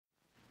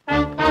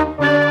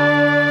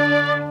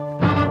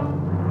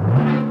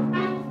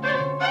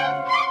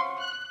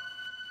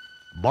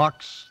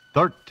Box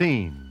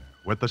 13,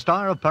 with the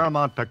star of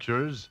Paramount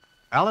Pictures,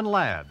 Alan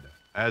Ladd,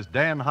 as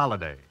Dan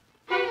Holliday.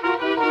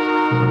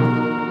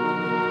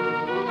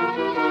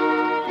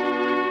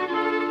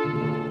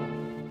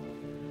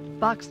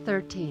 Box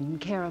 13,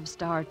 care of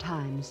Star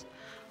Times.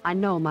 I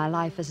know my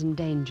life is in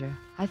danger.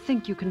 I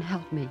think you can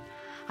help me.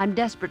 I'm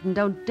desperate and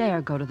don't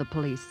dare go to the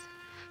police.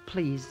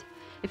 Please,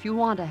 if you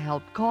want to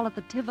help, call at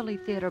the Tivoli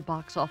Theater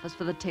box office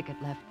for the ticket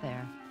left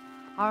there.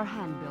 Our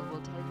handbill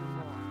will tell you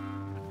more.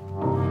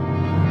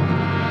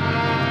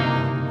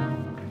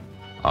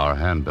 Our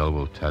handbill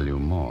will tell you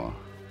more.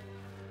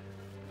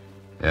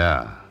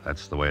 Yeah,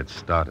 that's the way it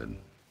started.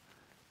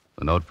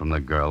 The note from the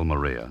girl,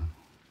 Maria,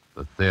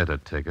 the theater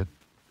ticket,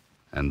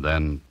 and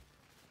then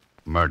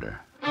murder.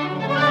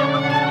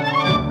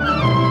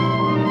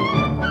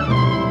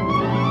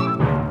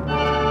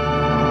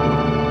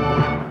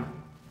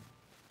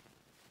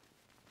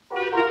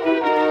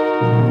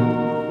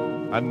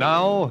 And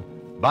now,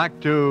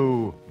 back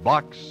to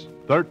Box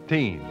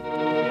 13.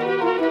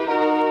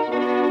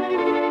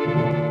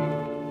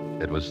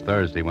 It was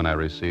Thursday when I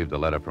received a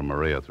letter from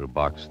Maria through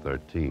Box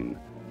 13.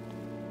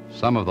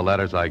 Some of the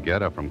letters I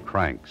get are from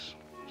cranks.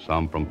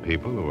 Some from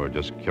people who are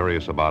just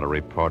curious about a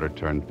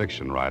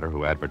reporter-turned-fiction writer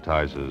who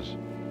advertises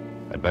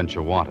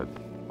adventure wanted,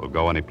 will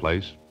go any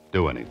place,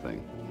 do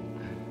anything.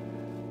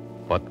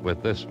 But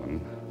with this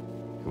one,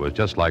 it was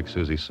just like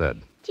Susie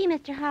said. Gee,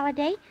 Mr.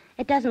 Holliday,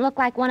 it doesn't look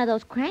like one of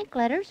those crank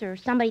letters or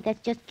somebody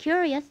that's just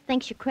curious,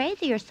 thinks you're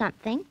crazy or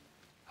something.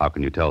 How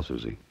can you tell,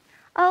 Susie?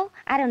 Oh,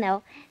 I don't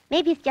know.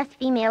 Maybe it's just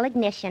female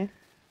ignition.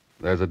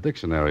 There's a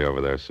dictionary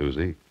over there,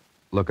 Susie.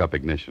 Look up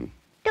ignition.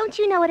 Don't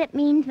you know what it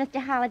means,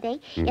 Mr. Holliday?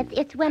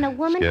 It's when a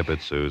woman... Skip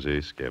it,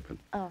 Susie, skip it.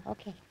 Oh,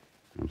 okay.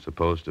 I'm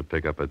supposed to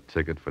pick up a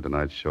ticket for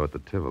tonight's show at the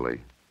Tivoli.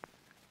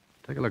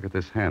 Take a look at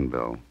this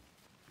handbill.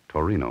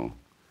 Torino.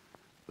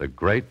 The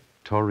Great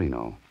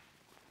Torino.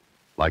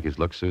 Like his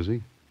look,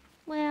 Susie?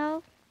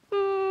 Well,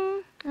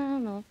 I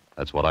don't know.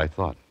 That's what I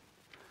thought.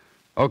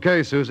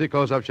 Okay, Susie,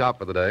 close up shop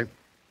for the day.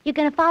 You're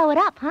going to follow it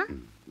up, huh?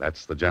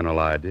 That's the general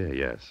idea,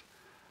 yes.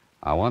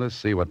 I want to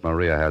see what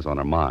Maria has on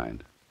her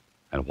mind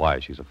and why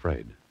she's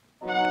afraid.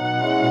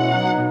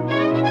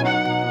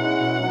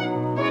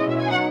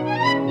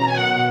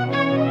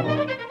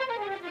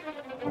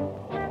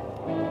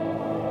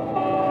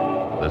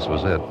 This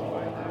was it.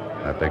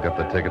 I picked up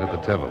the ticket at the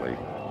Tivoli.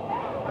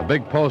 A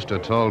big poster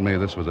told me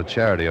this was a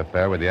charity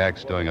affair with the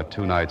acts doing a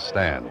two-night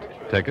stand.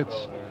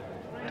 Tickets,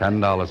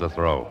 $10 a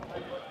throw.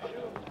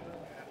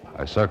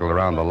 I circled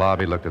around the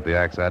lobby, looked at the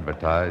acts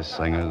advertised,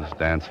 singers,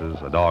 dancers,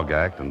 a dog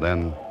act, and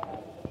then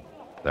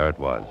there it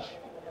was.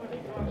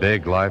 A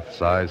big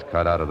life-size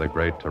cutout of the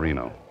Great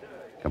Torino,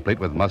 complete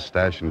with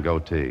mustache and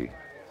goatee.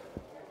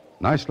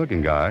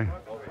 Nice-looking guy,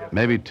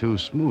 maybe too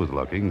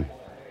smooth-looking,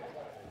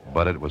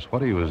 but it was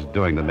what he was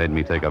doing that made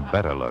me take a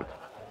better look.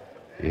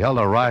 He held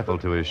a rifle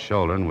to his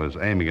shoulder and was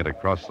aiming it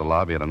across the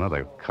lobby at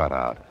another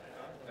cutout.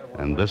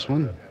 And this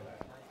one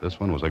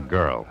was a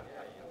girl.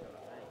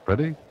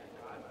 Pretty?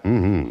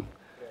 Mm-hmm.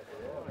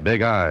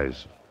 Big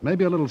eyes,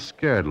 maybe a little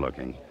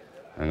scared-looking,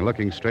 and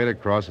looking straight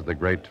across at the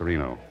Great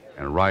Torino,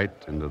 and right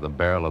into the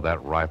barrel of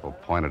that rifle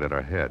pointed at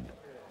her head.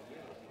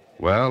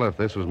 Well, if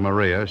this was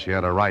Maria, she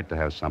had a right to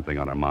have something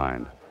on her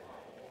mind.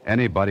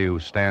 Anybody who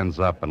stands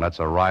up and lets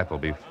a rifle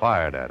be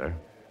fired at her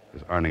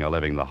is earning a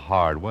living the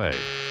hard way.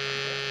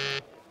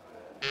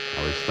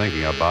 I was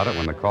thinking about it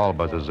when the call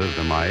buzzer zizzed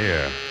in my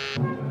ear.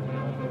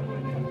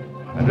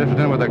 I drifted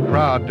in with the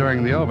crowd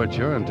during the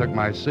overture and took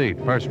my seat,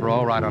 first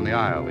row right on the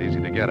aisle,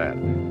 easy to get at.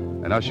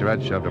 An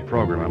usherette shoved a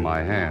program in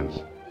my hands.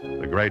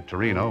 The Great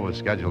Torino was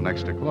scheduled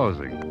next to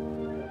closing.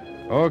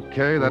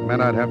 Okay, that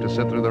meant I'd have to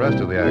sit through the rest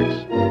of the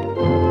acts.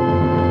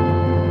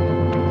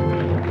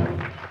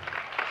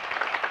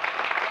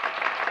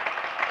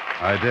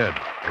 I did.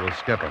 It was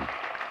skipping.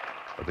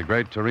 But the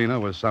Great Torino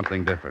was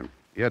something different.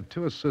 He had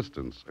two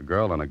assistants, a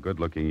girl and a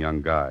good-looking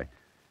young guy.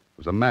 It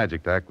was a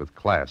magic act with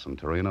class, and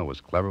Torino was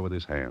clever with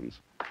his hands.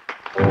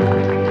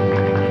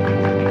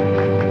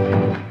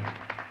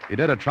 He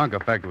did a trunk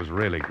effect that was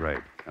really great,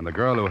 and the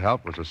girl who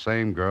helped was the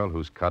same girl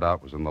whose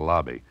cutout was in the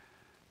lobby.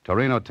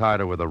 Torino tied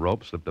her with a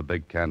rope, slipped a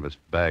big canvas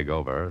bag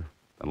over her,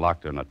 and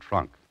locked her in a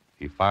trunk.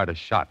 He fired a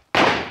shot,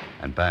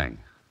 and bang,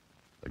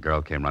 the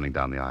girl came running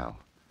down the aisle.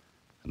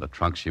 And the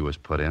trunk she was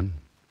put in,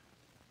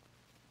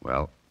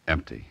 well,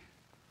 empty.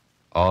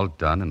 All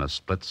done in a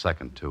split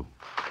second, too.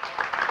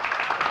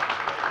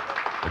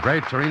 The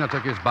Great Torino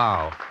took his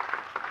bow,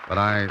 but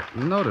I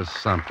noticed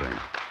something.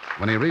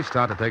 When he reached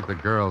out to take the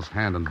girl's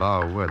hand and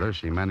bow with her,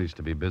 she managed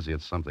to be busy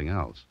at something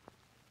else.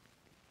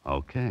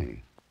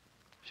 Okay.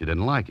 She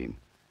didn't like him.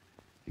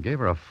 He gave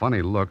her a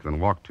funny look, then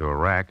walked to a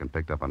rack and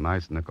picked up a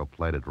nice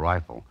nickel-plated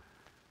rifle.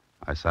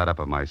 I sat up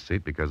in my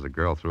seat because the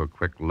girl threw a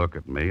quick look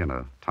at me and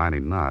a tiny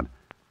nod.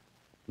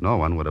 No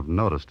one would have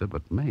noticed it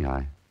but me.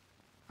 I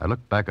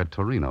looked back at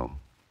Torino,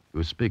 who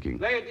was speaking.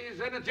 Ladies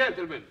and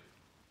gentlemen,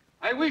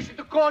 I wish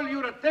to call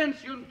your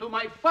attention to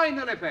my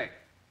final effect.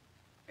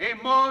 A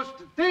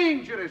most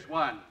dangerous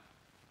one.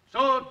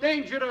 So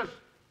dangerous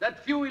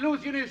that few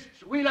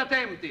illusionists will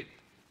attempt it.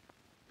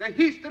 the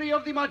history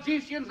of the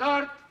magician's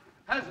art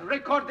has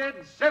recorded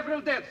several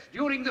deaths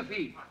during the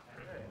feat.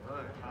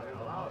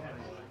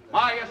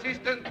 My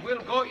assistant will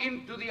go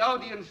into the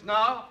audience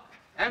now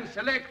and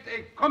select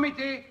a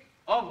committee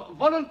of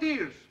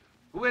volunteers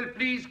who will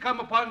please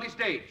come upon the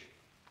stage.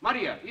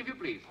 Maria, if you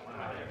please.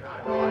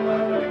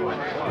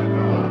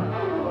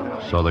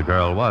 So the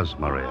girl was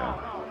Maria.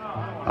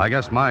 I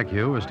guess my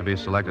cue was to be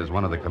selected as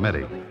one of the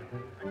committee.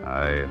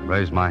 I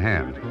raised my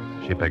hand.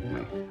 She picked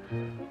me.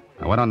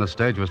 I went on the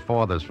stage with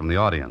 4 others from the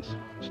audience.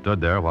 Stood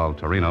there while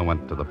Torino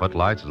went to the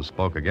footlights and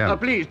spoke again.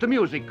 Please, the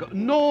music.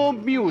 No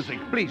music.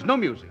 Please, no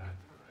music.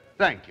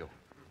 Thank you.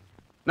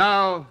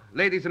 Now,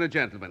 ladies and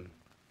gentlemen,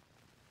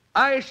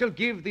 I shall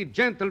give the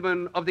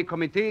gentlemen of the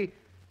committee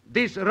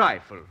this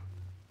rifle.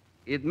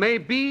 It may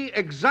be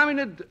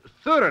examined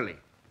thoroughly.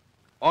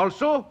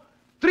 Also,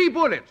 3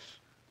 bullets,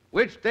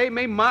 which they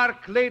may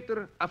mark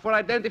later for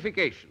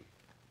identification.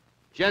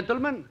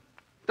 Gentlemen,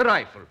 the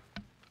rifle.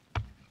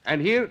 And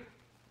here,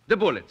 the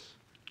bullets.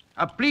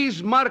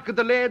 Please mark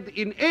the lead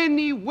in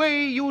any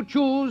way you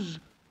choose,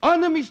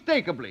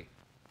 unmistakably.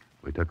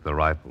 We took the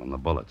rifle and the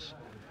bullets.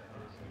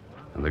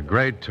 And the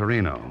Great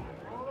Torino,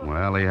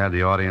 well, he had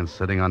the audience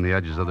sitting on the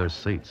edges of their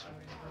seats.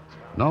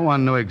 No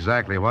one knew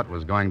exactly what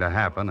was going to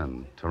happen,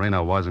 and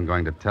Torino wasn't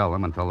going to tell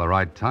them until the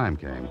right time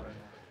came.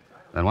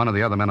 Then one of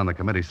the other men on the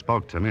committee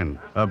spoke to me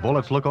and...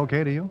 Bullets look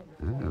okay to you?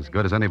 As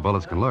good as any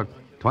bullets can look.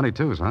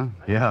 22s, huh?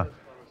 Yeah.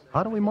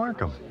 How do we mark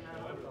them?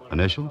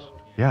 Initials?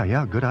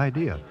 Yeah, good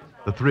idea.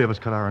 The 3 of us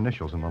cut our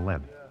initials in the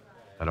lead.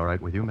 That all right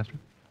with you, mister?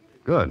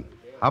 Good.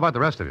 How about the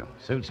rest of you?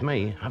 Suits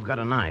me. I've got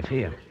a knife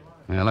here.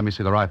 Yeah, let me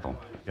see the rifle.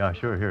 Yeah,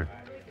 sure, here.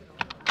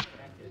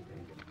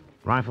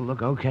 Rifle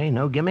look okay?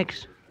 No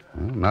gimmicks?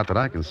 Well, not that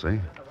I can see.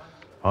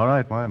 All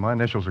right, my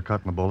initials are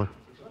cut in the bullet.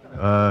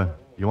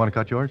 You want to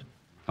cut yours?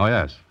 Oh,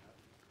 yes.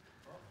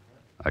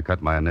 I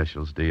cut my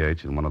initials,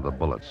 DH, in one of the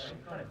bullets.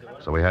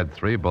 So we had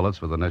 3 bullets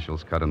with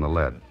initials cut in the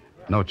lead.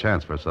 No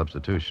chance for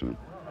substitution.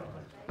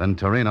 Then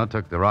Torino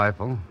took the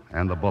rifle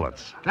and the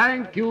bullets.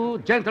 Thank you,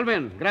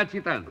 gentlemen.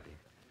 Grazie tanti.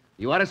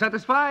 You are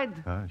satisfied?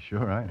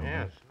 Sure, I am.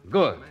 Yes.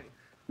 Good.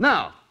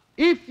 Now,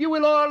 if you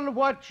will all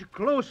watch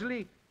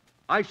closely,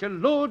 I shall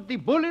load the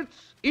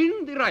bullets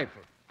in the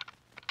rifle.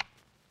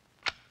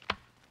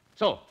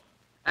 So,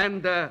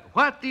 and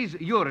what is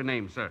your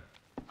name, sir?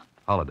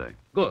 Holiday.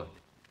 Good.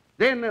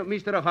 Then,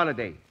 Mr.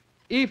 Holliday,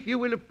 if you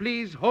will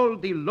please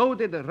hold the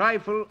loaded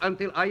rifle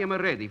until I am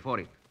ready for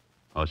it.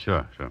 Oh,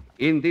 sure.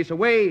 In this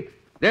way,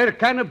 there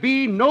can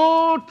be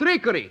no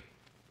trickery.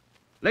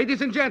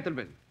 Ladies and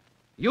gentlemen,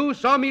 you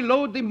saw me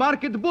load the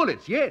marked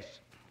bullets, yes?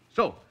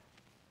 So,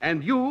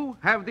 and you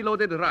have the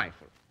loaded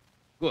rifle.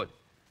 Good.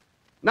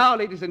 Now,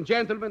 ladies and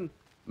gentlemen,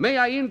 may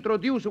I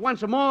introduce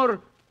once more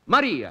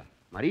Maria.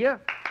 Maria?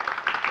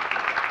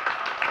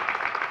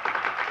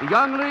 The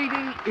young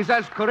lady is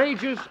as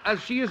courageous as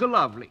she is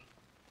lovely.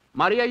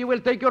 Maria, you will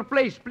take your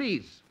place,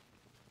 please.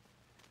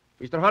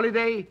 Mr.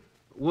 Holliday,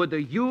 would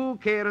you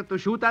care to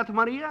shoot at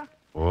Maria?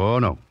 Oh,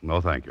 no.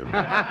 No, thank you.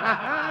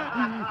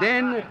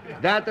 Then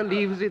that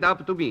leaves it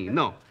up to me.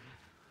 No.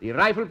 The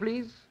rifle,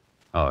 please.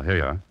 Oh, here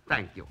you are.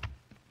 Thank you.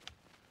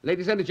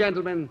 Ladies and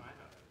gentlemen,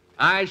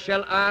 I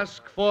shall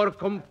ask for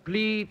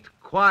complete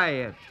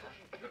quiet.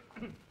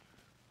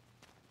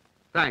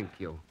 Thank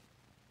you.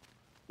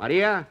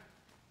 Maria,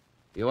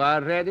 you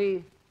are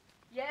ready?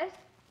 Yes?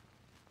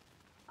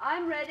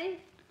 I'm ready.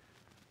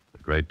 The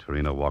Great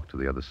Torino walked to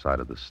the other side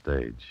of the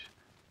stage.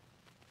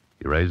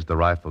 He raised the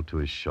rifle to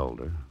his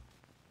shoulder,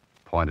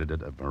 pointed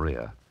it at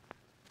Maria.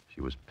 She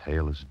was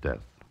pale as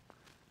death.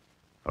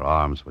 Her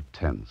arms were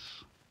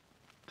tense,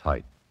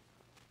 tight.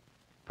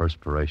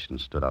 Perspiration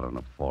stood out on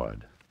her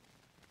forehead,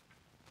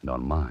 and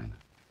on mine,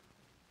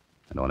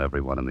 and on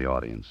everyone in the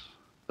audience.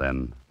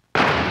 Then,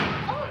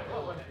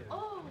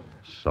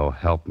 so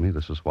help me,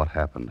 this is what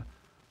happened.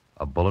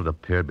 A bullet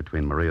appeared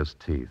between Maria's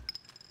teeth.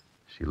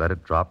 She let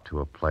it drop to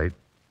a plate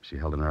she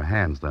held in her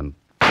hands, then...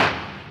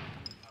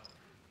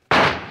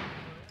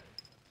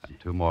 And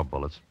 2 more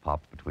bullets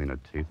popped between her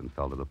teeth and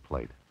fell to the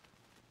plate.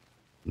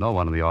 No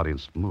one in the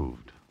audience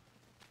moved.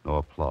 No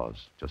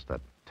applause, just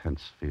that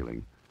tense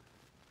feeling.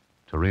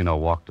 Torino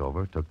walked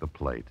over, took the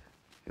plate.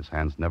 His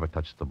hands never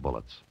touched the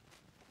bullets.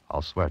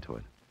 I'll swear to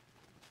it.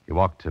 He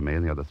walked to me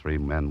and the other 3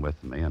 men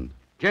with me, and...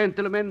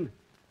 Gentlemen,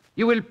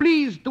 you will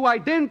please to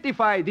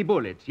identify the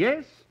bullets,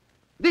 yes?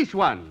 This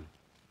one.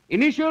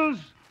 Initials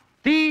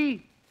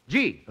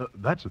T.G.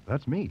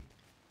 That's me.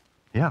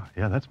 Yeah,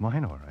 that's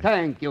mine, all right.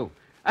 Thank you.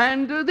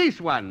 And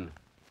this one.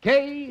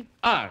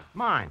 K.R.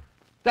 Mine.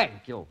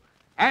 Thank you.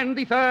 And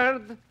the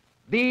third,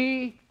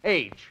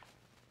 D.H.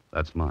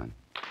 That's mine.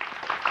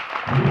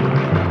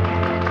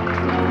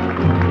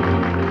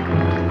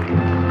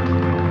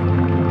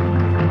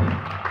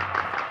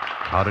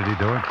 How did he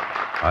do it?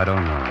 I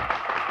don't know.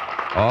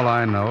 All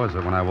I know is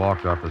that when I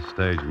walked off the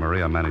stage,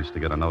 Maria managed to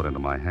get a note into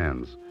my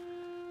hands.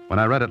 When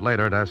I read it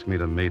later, it asked me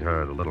to meet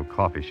her at a little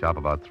coffee shop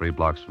about 3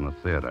 blocks from the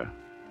theater.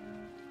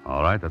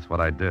 All right, that's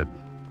what I did.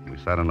 We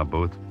sat in a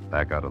booth,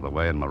 back out of the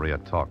way, and Maria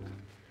talked.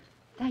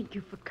 Thank you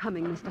for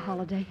coming, Mr.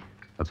 Holliday.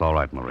 That's all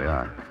right,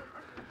 Maria.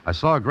 I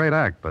saw a great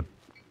act, but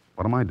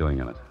what am I doing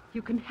in it?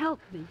 You can help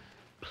me.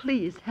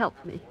 Please help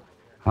me.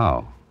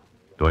 How?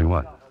 Doing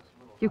what?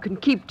 You can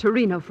keep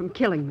Torino from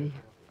killing me.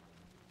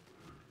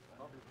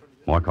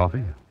 More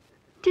coffee?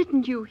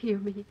 Didn't you hear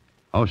me?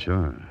 Oh,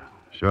 sure.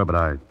 Sure, but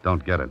I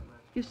don't get it.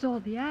 You saw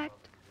the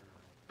act.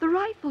 The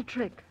rifle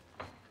trick.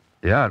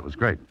 Yeah, it was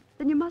great.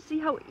 Then you must see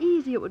how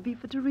easy it would be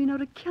for Torino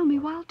to kill me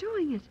while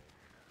doing it.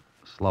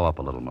 Slow up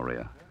a little,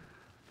 Maria.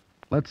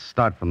 Let's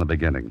start from the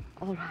beginning.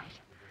 All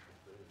right.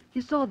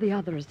 You saw the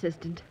other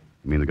assistant.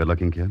 You mean the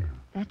good-looking kid?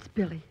 That's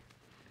Billy.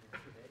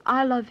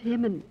 I love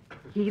him and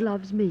he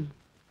loves me.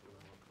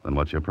 Then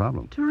what's your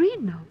problem?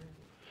 Torino.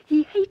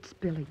 He hates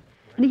Billy.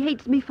 And he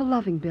hates me for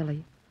loving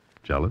Billy.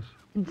 Jealous?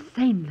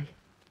 Insanely.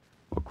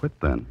 Well, quit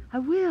then. I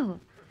will.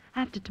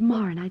 After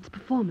tomorrow night's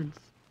performance.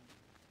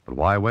 But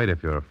why wait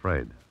if you're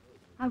afraid?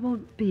 I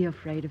won't be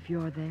afraid if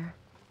you're there.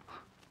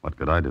 What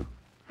could I do?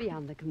 Be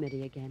on the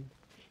committee again.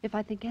 If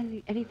I think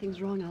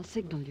anything's wrong, I'll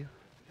signal you.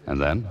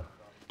 And then?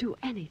 Do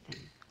anything.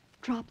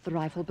 Drop the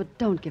rifle, but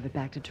don't give it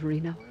back to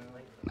Torino.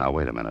 Now,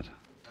 wait a minute.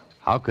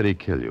 How could he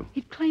kill you?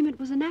 He'd claim it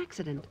was an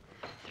accident.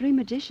 3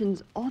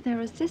 magicians or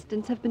their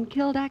assistants have been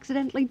killed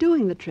accidentally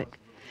doing the trick.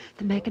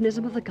 The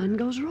mechanism of the gun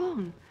goes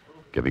wrong.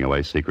 Giving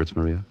away secrets,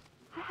 Maria?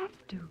 I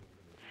have to.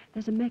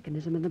 There's a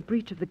mechanism in the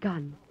breech of the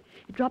gun.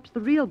 It drops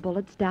the real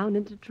bullets down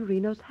into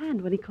Torino's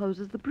hand when he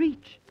closes the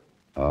breech.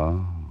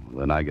 Oh,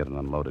 then I get an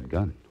unloaded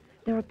gun.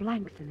 There are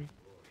blanks in it.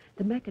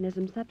 The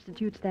mechanism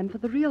substitutes them for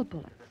the real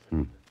bullets.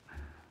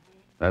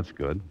 That's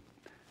good.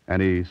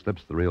 And he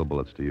slips the real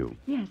bullets to you.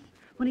 Yes,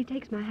 when he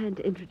takes my hand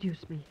to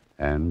introduce me,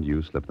 And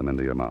you slip them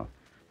into your mouth.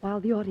 while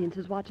the audience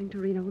is watching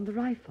Torino and the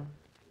rifle.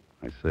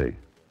 I see.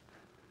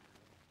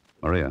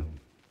 Maria,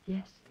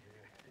 Yes,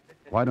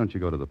 why don't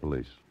you go to the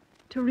police?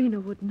 Torino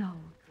would know.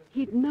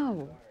 He'd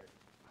know.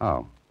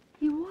 How?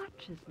 He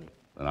watches me.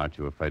 Then aren't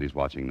you afraid he's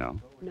watching now?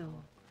 No,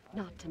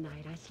 not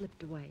tonight. I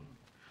slipped away.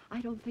 I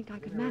don't think I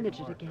could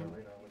manage it again.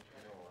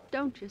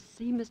 Don't you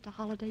see, Mr.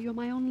 Holliday, you're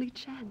my only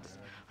chance.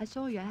 I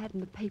saw your ad in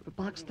the paper,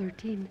 box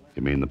 13.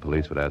 You mean the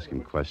police would ask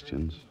him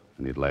questions,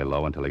 and he'd lay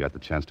low until he got the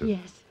chance to...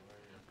 Yes.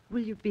 Will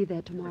you be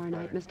there tomorrow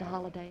night, Mr.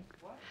 Holliday?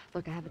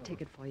 Look, I have a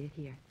ticket for you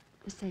here.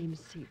 The same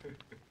seat.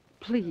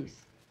 Please.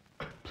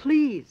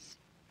 Please.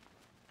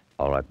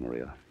 All right,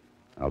 Maria.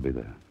 I'll be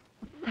there.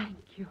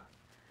 Thank you.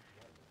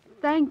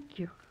 Thank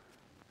you.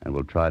 And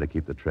we'll try to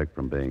keep the trick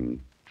from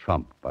being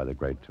trumped by the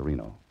Great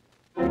Torino.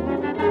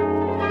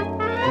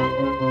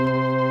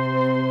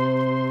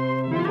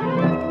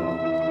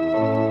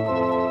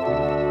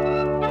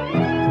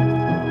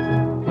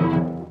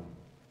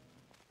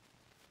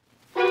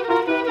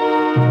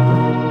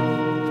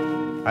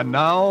 And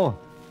now,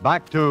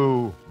 back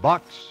to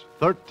Box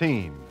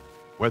 13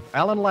 with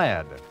Alan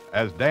Ladd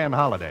as Dan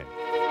Holliday.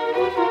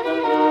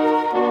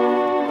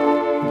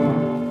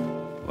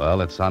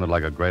 Well, it sounded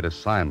like a great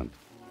assignment.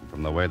 And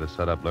from the way the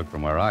setup looked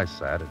from where I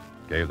sat, it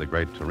gave the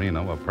Great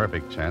Torino a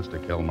perfect chance to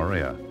kill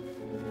Maria.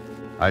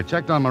 I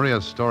checked on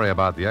Maria's story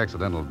about the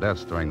accidental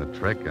deaths during the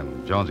trick,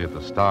 and Jonesy at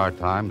the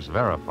Star-Times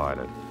verified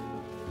it.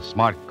 A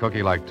smart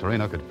cookie like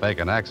Torino could fake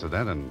an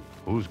accident, and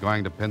who's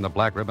going to pin the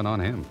black ribbon on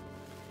him?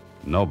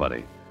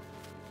 Nobody.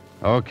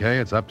 Okay,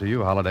 it's up to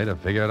you, Holliday, to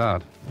figure it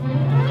out.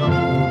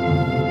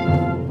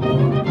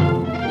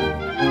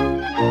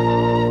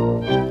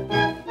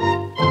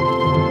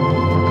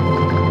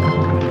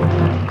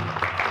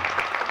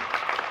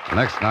 The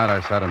next night,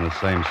 I sat in the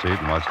same seat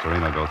and watched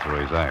Torino go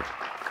through his act.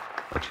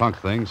 The trunk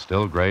thing,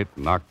 still great,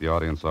 knocked the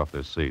audience off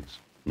their seats.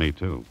 Me,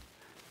 too.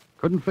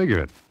 Couldn't figure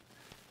it.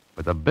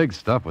 But the big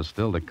stuff was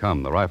still to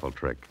come, the rifle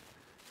trick.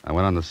 I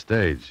went on the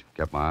stage,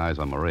 kept my eyes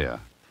on Maria.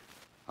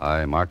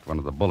 I marked one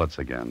of the bullets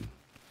again.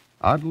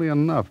 Oddly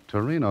enough,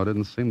 Torino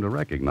didn't seem to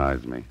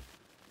recognize me.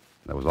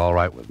 That was all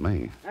right with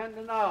me.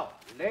 And now,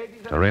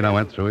 ladies Torino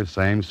went through his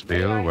same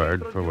spiel,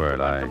 word for word.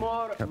 I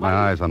kept my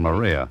eyes on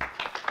Maria.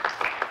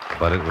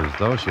 But it was as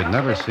though she'd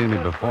never seen me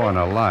before in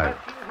her life.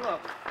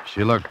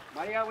 She looked,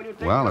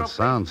 well, it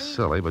sounds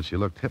silly, but she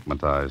looked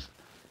hypnotized.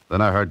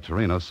 Then I heard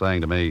Torino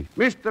saying to me,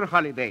 Mr.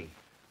 Holliday,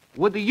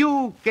 would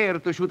you care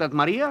to shoot at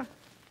Maria?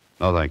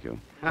 "No, thank you."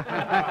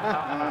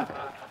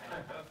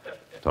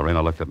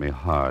 Torino looked at me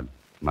hard.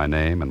 My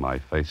name and my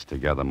face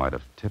together might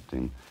have tipped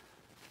him.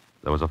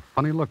 There was a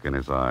funny look in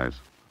his eyes.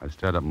 I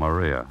stared at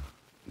Maria.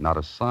 Not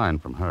a sign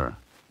from her.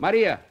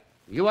 Maria,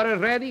 you are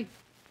ready?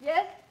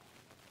 Yes,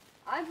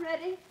 I'm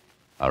ready.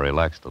 I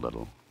relaxed a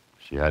little.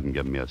 She hadn't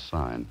given me a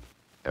sign.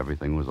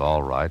 Everything was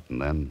all right,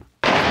 and then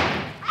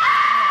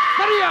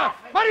Maria!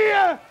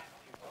 Maria!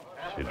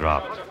 she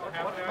dropped.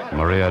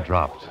 Maria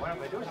dropped.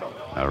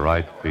 And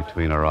right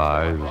between her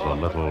eyes was a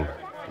little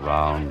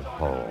round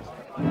hole.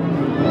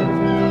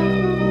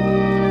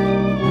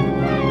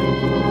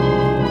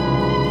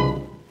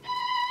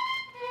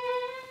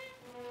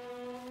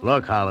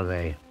 Look,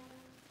 Holliday.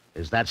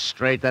 Is that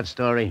straight, that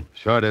story?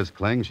 Sure it is,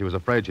 Kling. She was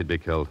afraid she'd be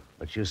killed.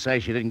 But you say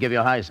she didn't give you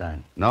a high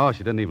sign. No, she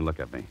didn't even look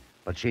at me.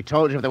 But she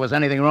told you if there was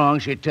anything wrong,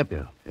 she'd tip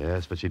you.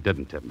 Yes, but she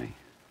didn't tip me.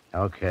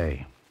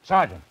 Okay.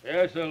 Sergeant,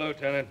 Yes, sir,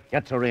 Lieutenant.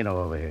 get Torino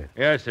over here.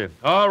 Yes, sir.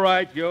 All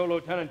right, Joe.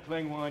 Lieutenant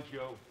Kling wants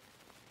you.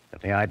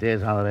 Got any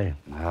ideas, Holiday?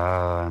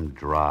 I'm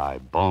dry,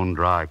 bone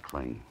dry,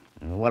 Kling.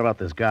 What about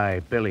this guy,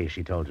 Billy,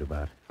 she told you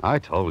about? I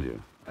told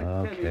you. I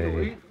tell you,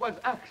 Okay. it was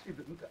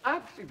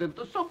accident.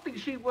 Something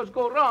she was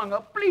go wrong.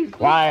 Please.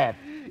 Quiet.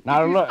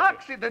 Now It is look.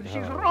 accident.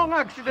 She's wrong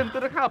accident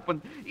that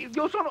happened.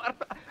 You son,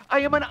 I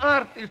am an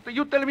artist.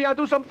 You tell me I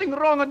do something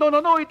wrong.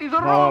 No. It is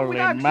wrong. Holy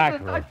accident.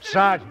 mackerel. I've said it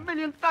Sergeant. a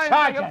million times. Sergeant.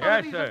 I have done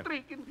Yes, this sir.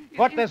 trick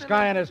Put this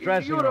guy in his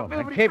dressing Europe, room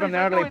and every keep him place I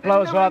there go, till he it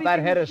blows never off that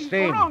anything. head of She's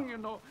steam. wrong, you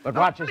know. But Now,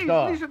 watch his please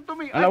door. listen to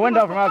me. And I the do window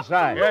not from know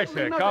outside. Yes,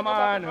 sir. absolutely Come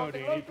nothing on, about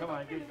it. Houdini. Come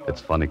on, get going.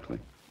 It's funny, Kling.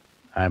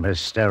 I'm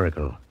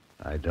hysterical,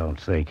 I don't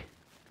think.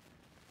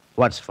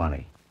 What's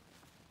funny?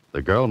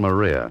 The girl,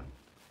 Maria,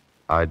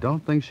 I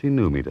don't think she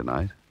knew me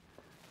tonight.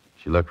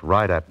 She looked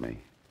right at me,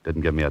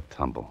 didn't give me a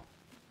tumble.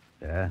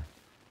 Yeah?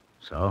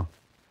 So?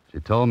 She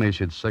told me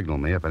she'd signal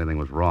me if anything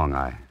was wrong.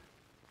 I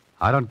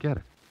don't get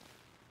it.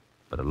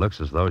 But it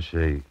looks as though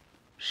she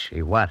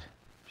She what?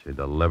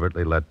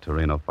 deliberately let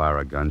Torino fire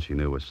a gun she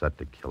knew was set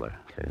to kill her.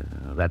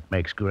 That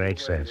makes great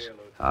sense.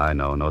 I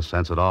know, no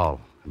sense at all.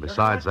 And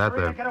besides that,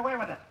 You're there... get away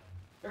with it.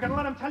 You're going to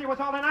let him tell you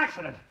it's all an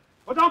accident.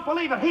 Well, don't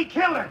believe it. He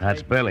killed her.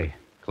 That's Billy.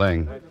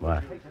 Kling,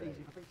 What?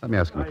 let me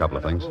ask him a couple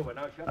of things.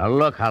 Now,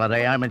 look,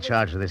 Holiday, I'm in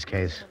charge of this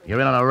case. You're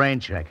in on a rain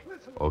check.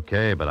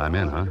 Okay, but I'm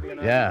in, huh?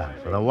 Yeah,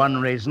 for the one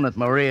reason that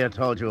Maria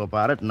told you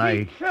about it, and He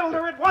I... killed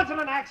her. It wasn't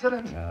an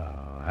accident.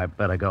 Oh, I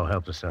better go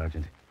help the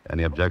sergeant.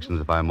 Any objections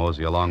if I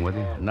mosey along with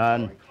you?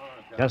 None.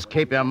 Just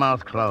keep your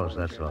mouth closed,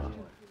 that's all.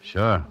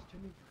 Sure.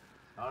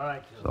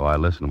 So I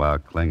listened while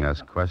Kling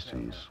asked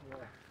questions.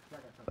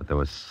 But there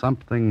was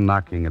something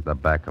knocking at the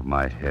back of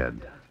my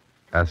head,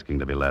 asking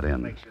to be let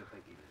in.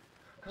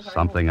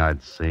 Something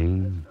I'd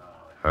seen,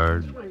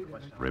 heard,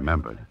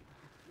 remembered.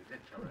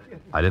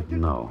 I didn't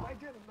know.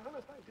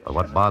 But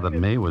what bothered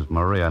me was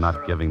Maria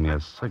not giving me a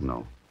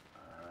signal.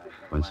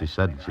 When she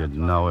said she'd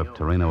know if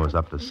Torino was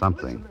up to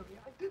something.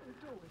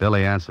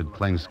 Billy answered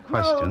Kling's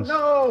questions.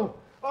 No.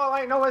 All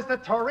I know is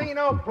that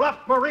Torino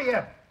bluffed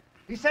Maria.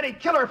 He said he'd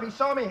kill her if he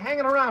saw me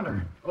hanging around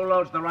her. Who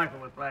loads the rifle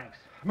with blanks?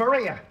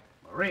 Maria.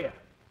 Maria.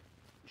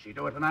 Did she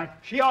do it tonight?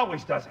 She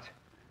always does it.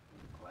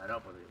 I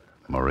don't believe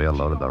it. Maria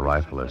loaded the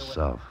rifle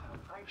herself.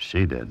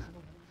 She did.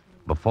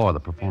 Before the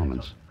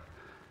performance.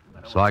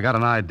 So I got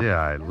an idea.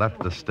 I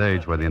left the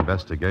stage where the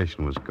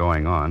investigation was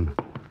going on,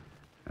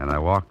 and I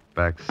walked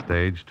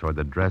backstage toward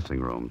the dressing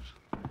rooms.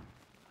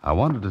 I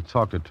wanted to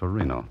talk to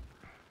Torino,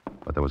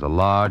 but there was a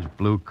large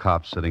blue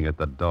cop sitting at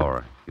the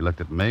door. He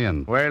looked at me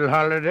and... Well,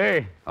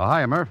 Holiday, Oh,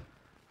 hi, Murph.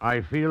 I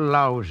feel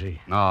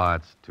lousy. Oh,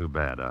 that's too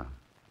bad.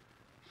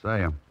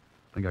 Say,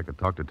 think I could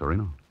talk to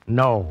Torino?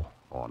 No.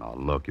 Oh, now,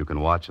 look, you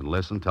can watch and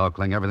listen, tell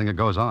Kling everything that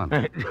goes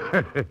on.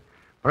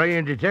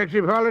 Praying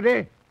detective,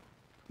 Holiday?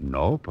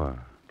 Nope,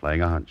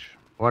 playing a hunch.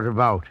 What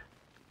about?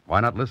 Why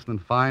not listen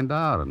and find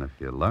out? And if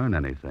you learn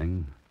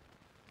anything,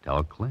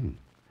 tell Kling.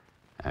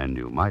 And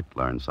you might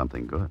learn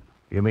something good.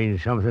 You mean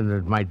something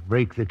that might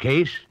break the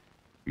case?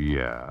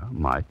 Yeah,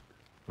 might.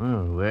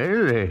 Oh,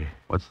 well,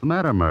 What's the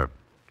matter, Murph?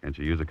 Can't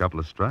you use a couple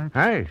of stripes?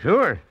 Aye,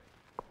 sure.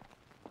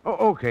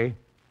 Oh, okay.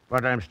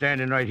 But I'm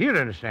standing right here,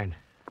 understand?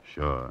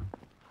 Sure.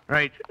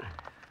 Right.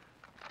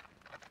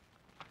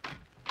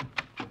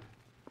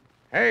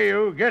 Hey,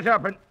 you, get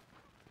up and...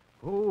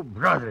 Oh,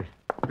 brother.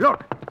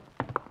 Look.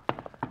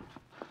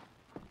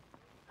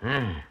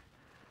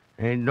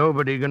 Ain't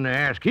nobody gonna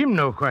ask him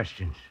no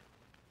questions.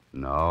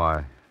 No,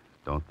 I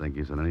don't think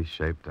he's in any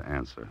shape to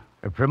answer.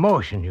 A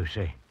promotion, you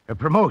say? A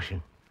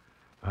promotion?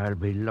 I'll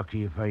be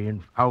lucky if I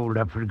ain't fouled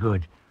up for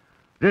good.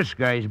 This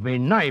guy's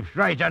been knifed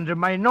right under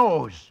my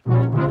nose.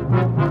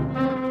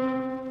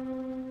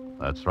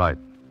 That's right.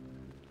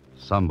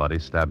 Somebody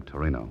stabbed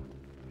Torino.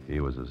 He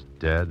was as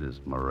dead as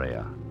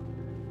Maria.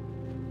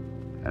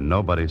 And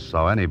nobody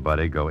saw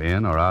anybody go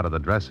in or out of the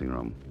dressing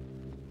room.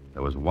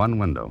 There was one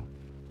window.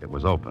 It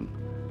was open.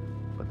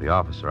 But the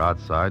officer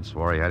outside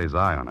swore he had his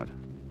eye on it.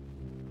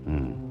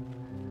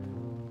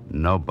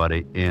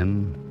 Nobody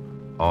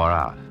in or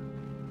out.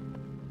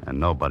 And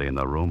nobody in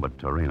the room but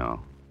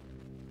Torino.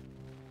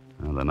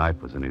 Well, the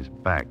knife was in his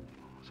back,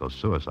 so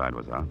suicide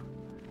was out.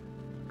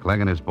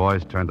 Kling and his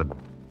boys turned the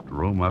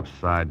room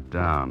upside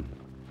down.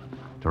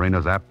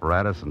 Torino's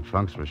apparatus and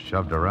trunks were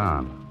shoved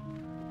around.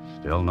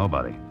 Still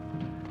nobody.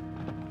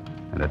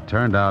 And it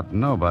turned out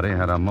nobody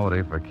had a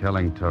motive for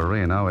killing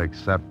Torino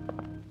except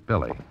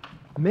Billy.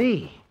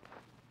 Me?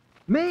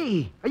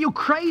 Me? Are you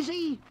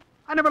crazy?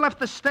 I never left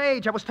the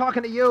stage. I was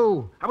talking to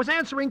you. I was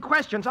answering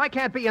questions. I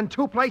can't be in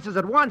two places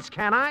at once,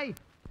 can I?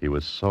 He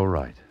was so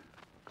right.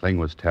 Kling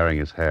was tearing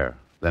his hair.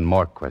 Then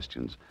more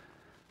questions.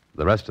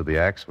 The rest of the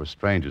acts were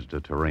strangers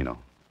to Torino.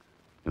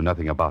 Knew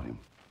nothing about him.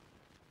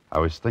 I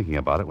was thinking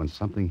about it when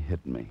something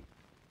hit me.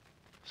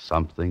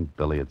 Something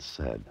Billy had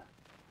said.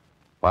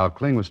 While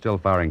Kling was still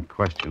firing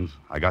questions,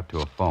 I got to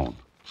a phone.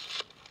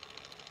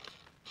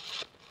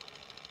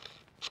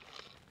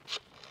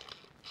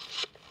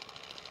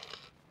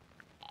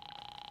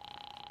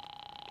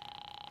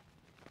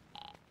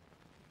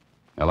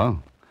 Hello?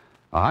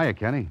 Oh, hiya,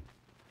 Kenny.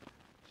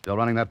 Still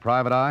running that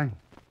private eye?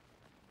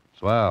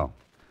 Swell.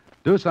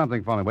 Do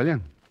something for me, will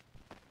you?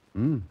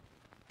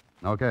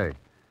 Okay.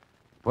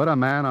 Put a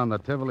man on the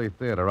Tivoli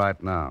Theater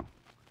right now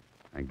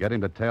and get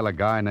him to tail a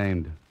guy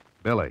named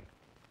Billy.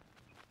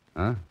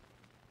 Huh?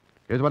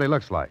 Here's what he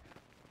looks like.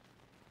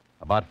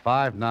 About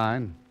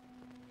 5'9",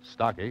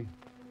 stocky,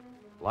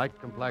 light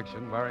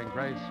complexion, wearing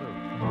gray suit.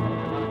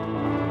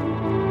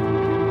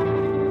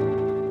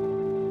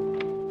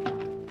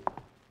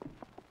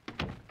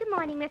 Good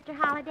morning, Mr.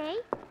 Holliday.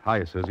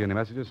 Hiya, Susie. Any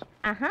messages?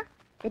 Uh-huh.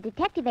 The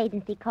detective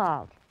agency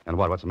called. And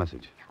what? What's the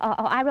message? Oh,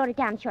 I wrote it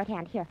down in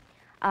shorthand. Here.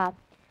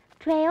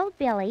 Trailed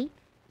Billy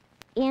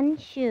in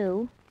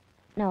shoe.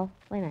 No,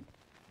 wait a minute.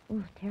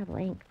 Ooh, terrible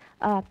ink.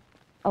 I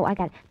got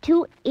it.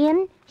 To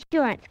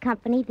insurance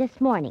company this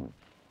morning.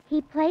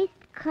 He placed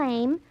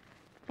claim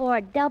for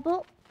a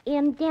double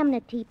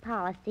indemnity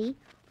policy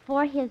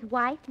for his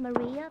wife,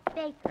 Maria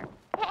Baker.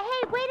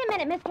 Hey, wait a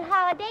minute, Mr.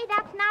 Holliday.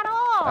 That's not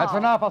all. That's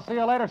enough. I'll see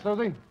you later,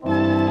 Susie.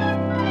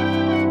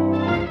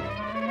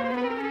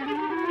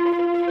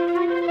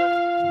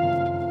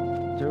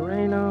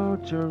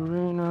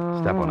 Torino.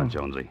 Step on it,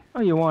 Jonesy.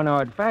 Oh, you want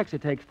hard facts,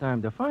 it takes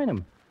time to find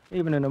them.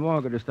 Even in the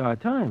morgue of the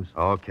Star-Times.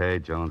 Okay,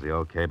 Jonesy,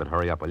 okay, but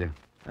hurry up, will you?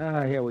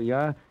 Here we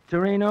are.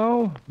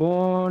 Torino,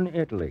 born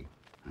Italy.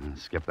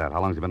 Skip that. How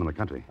long's he been in the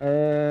country?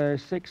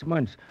 6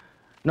 months.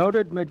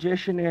 Noted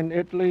magician in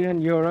Italy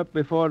and Europe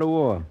before the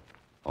war.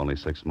 Only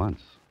 6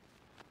 months.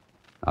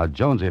 Now,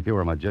 Jonesy, if you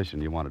were a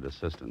magician, you wanted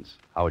assistants.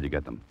 How would you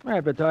get them?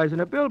 Advertising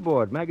a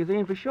billboard,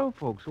 magazine for show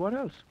folks. What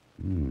else?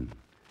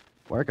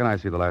 Where can I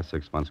see the last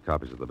 6 months'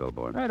 copies of the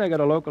billboard? I got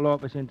a local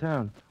office in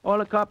town. All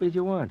the copies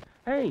you want.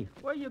 Hey,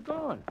 where you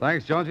going?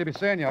 Thanks, Jonesy. Be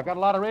seeing you. I've got a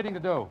lot of reading to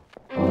do.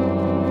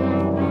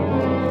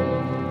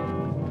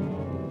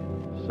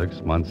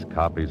 6 months'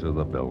 copies of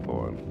the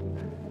billboard.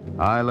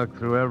 I looked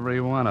through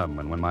every one of them,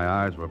 and when my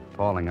eyes were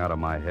falling out of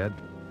my head,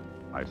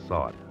 I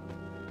saw it.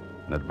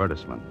 An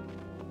advertisement.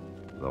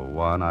 The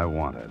one I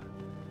wanted.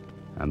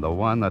 And the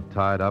one that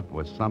tied up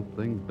with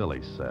something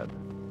Billy said.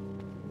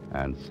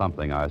 And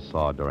something I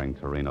saw during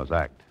Torino's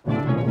act. I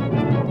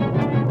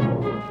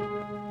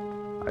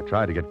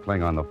tried to get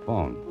Kling on the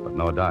phone, but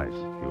no dice.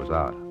 He was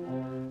out.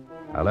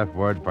 I left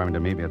word for him to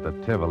meet me at the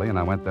Tivoli, and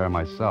I went there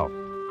myself.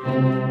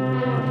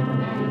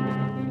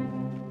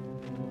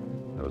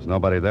 There was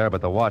nobody there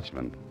but the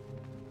watchman.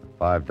 The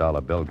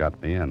 $5 bill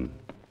got me in.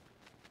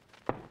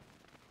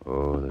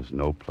 Oh, there's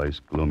no place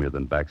gloomier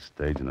than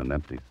backstage in an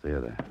empty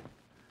theater.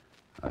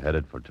 I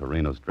headed for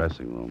Torino's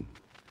dressing room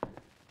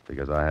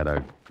because I had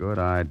a good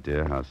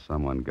idea how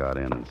someone got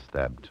in and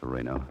stabbed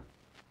Torino,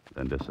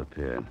 then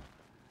disappeared.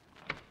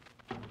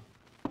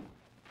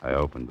 I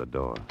opened the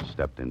door,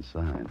 stepped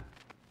inside.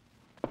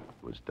 It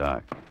was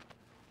dark.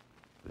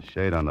 The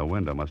shade on the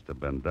window must have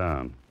been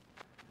down.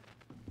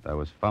 I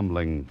was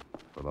fumbling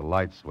for the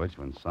light switch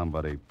when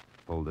somebody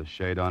pulled the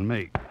shade on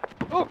me.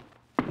 Oh!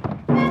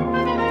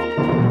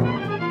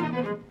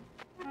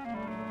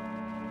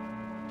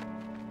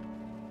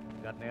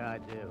 Got any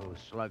idea who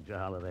slugged you,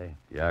 Holiday?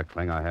 Yeah,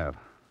 Kling, I have.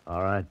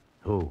 All right.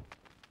 Who?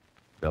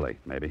 Billy,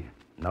 maybe.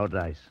 No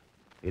dice.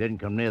 He didn't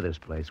come near this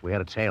place. We had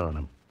a tail on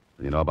him.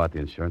 You know about the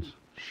insurance?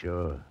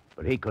 Sure.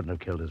 But he couldn't have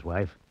killed his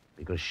wife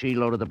because she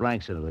loaded the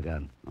blanks into the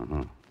gun. Uh-huh.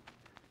 And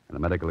the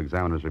medical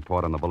examiner's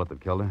report on the bullet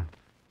that killed her?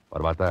 What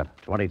about that?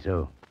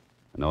 22.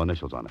 No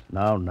initials on it.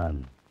 No,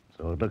 none.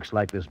 So it looks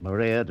like this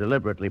Maria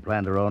deliberately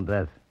planned her own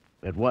death.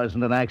 It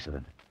wasn't an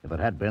accident. If it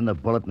had been, the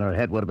bullet in her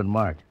head would have been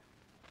marked.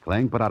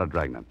 Kling, put out a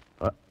dragnet.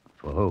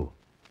 For who?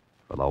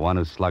 For the one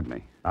who slugged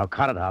me. Now,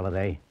 cut it,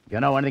 Holiday. If you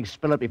know anything,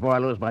 spill it before I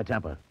lose my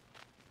temper.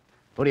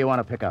 Who do you want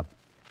to pick up?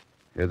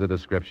 Here's a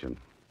description.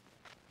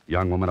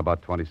 Young woman,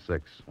 about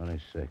 26.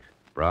 26.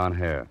 Brown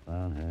hair.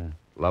 Brown hair.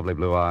 Lovely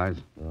blue eyes.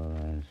 Blue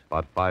eyes.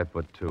 About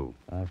 5'2".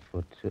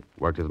 5'2".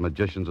 Worked as a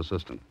magician's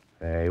assistant.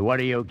 Hey, what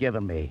are you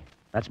giving me?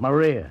 That's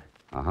Maria.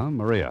 Uh-huh,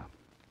 Maria.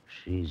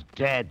 She's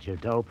dead, you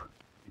dope.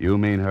 You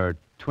mean her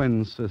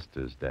twin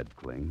sister's dead,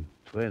 Kling.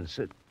 Twin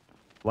sit.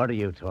 What are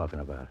you talking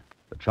about?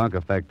 The trunk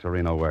effect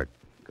Torino worked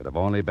could have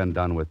only been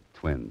done with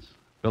twins.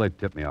 Billy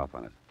tipped me off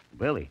on it.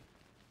 Billy?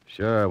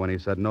 Sure, when he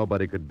said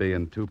nobody could be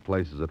in two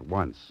places at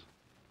once.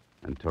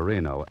 And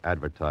Torino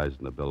advertised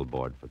in the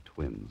billboard for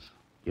twins.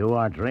 You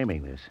aren't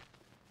dreaming this.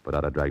 Put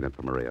out a dragnet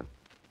for Maria.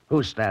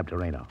 Who stabbed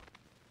Torino?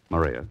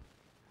 Maria.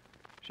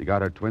 She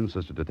got her twin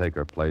sister to take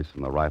her place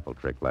in the rifle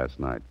trick last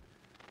night.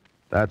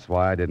 That's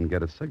why I didn't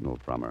get a signal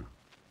from her.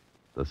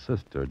 The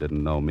sister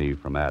didn't know me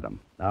from Adam.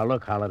 Now,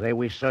 look, Holiday,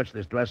 we searched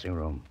this dressing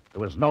room.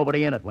 There was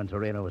nobody in it when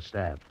Torino was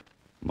stabbed.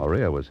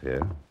 Maria was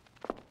here.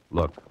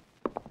 Look.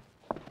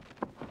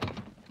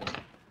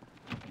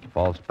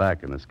 False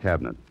back in this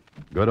cabinet.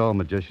 Good old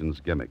magician's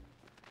gimmick.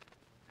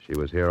 She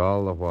was here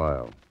all the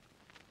while.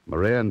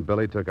 Maria and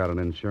Billy took out an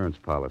insurance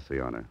policy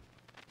on her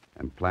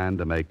and planned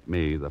to make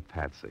me the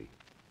patsy.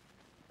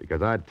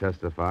 Because I'd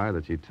testify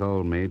that she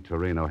told me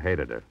Torino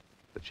hated her,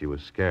 that she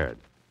was scared.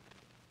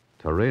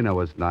 Torino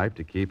was knifed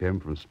to keep him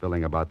from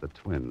spilling about the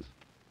twins.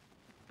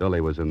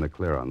 Billy was in the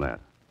clear on that.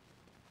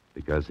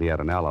 Because he had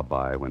an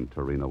alibi when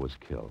Torino was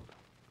killed.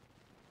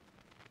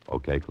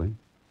 Okay, Clem?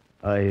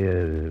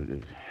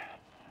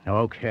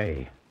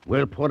 Okay.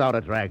 We'll put out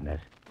a dragnet.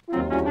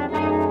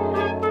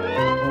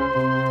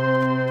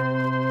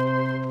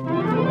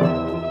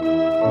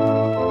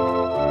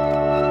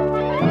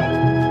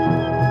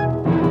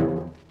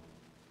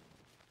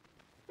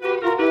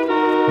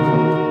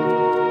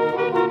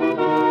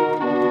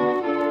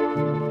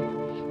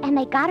 And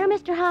they got her,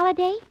 Mr.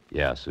 Holliday?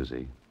 Yeah,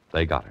 Susie.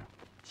 They got her.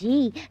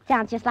 Gee,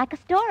 sounds just like a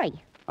story.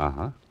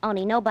 Uh-huh.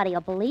 Only nobody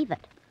will believe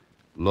it.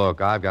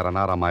 Look, I've got a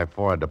knot on my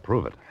forehead to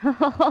prove it.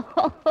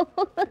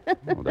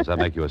 Well, does that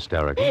make you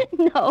hysterical?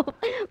 No,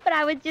 but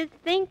I was just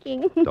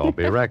thinking. Don't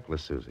be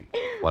reckless, Susie.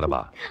 What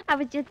about? I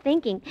was just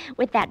thinking,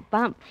 with that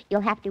bump,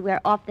 you'll have to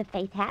wear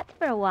off-the-face hats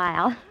for a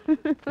while.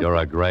 You're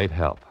a great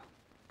help.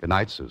 Good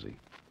night, Susie.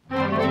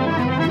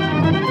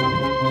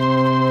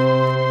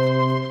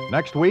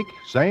 Next week,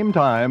 same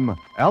time,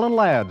 Alan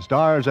Ladd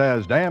stars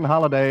as Dan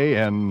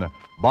Holliday in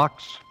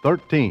Box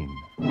 13.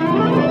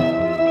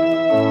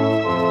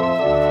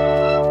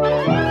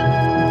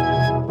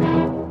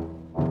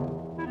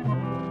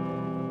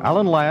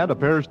 Alan Ladd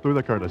appears through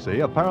the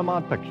courtesy of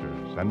Paramount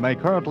Pictures and may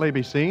currently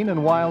be seen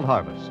in Wild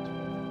Harvest.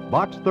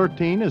 Box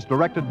 13 is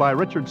directed by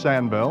Richard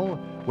Sandville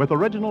with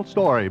original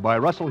story by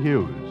Russell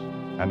Hughes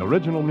and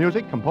original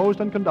music composed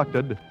and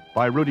conducted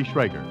by Rudy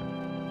Schrager.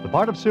 The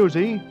part of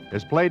Susie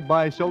is played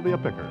by Sylvia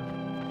Picker.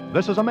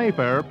 This is a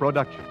Mayfair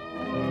production.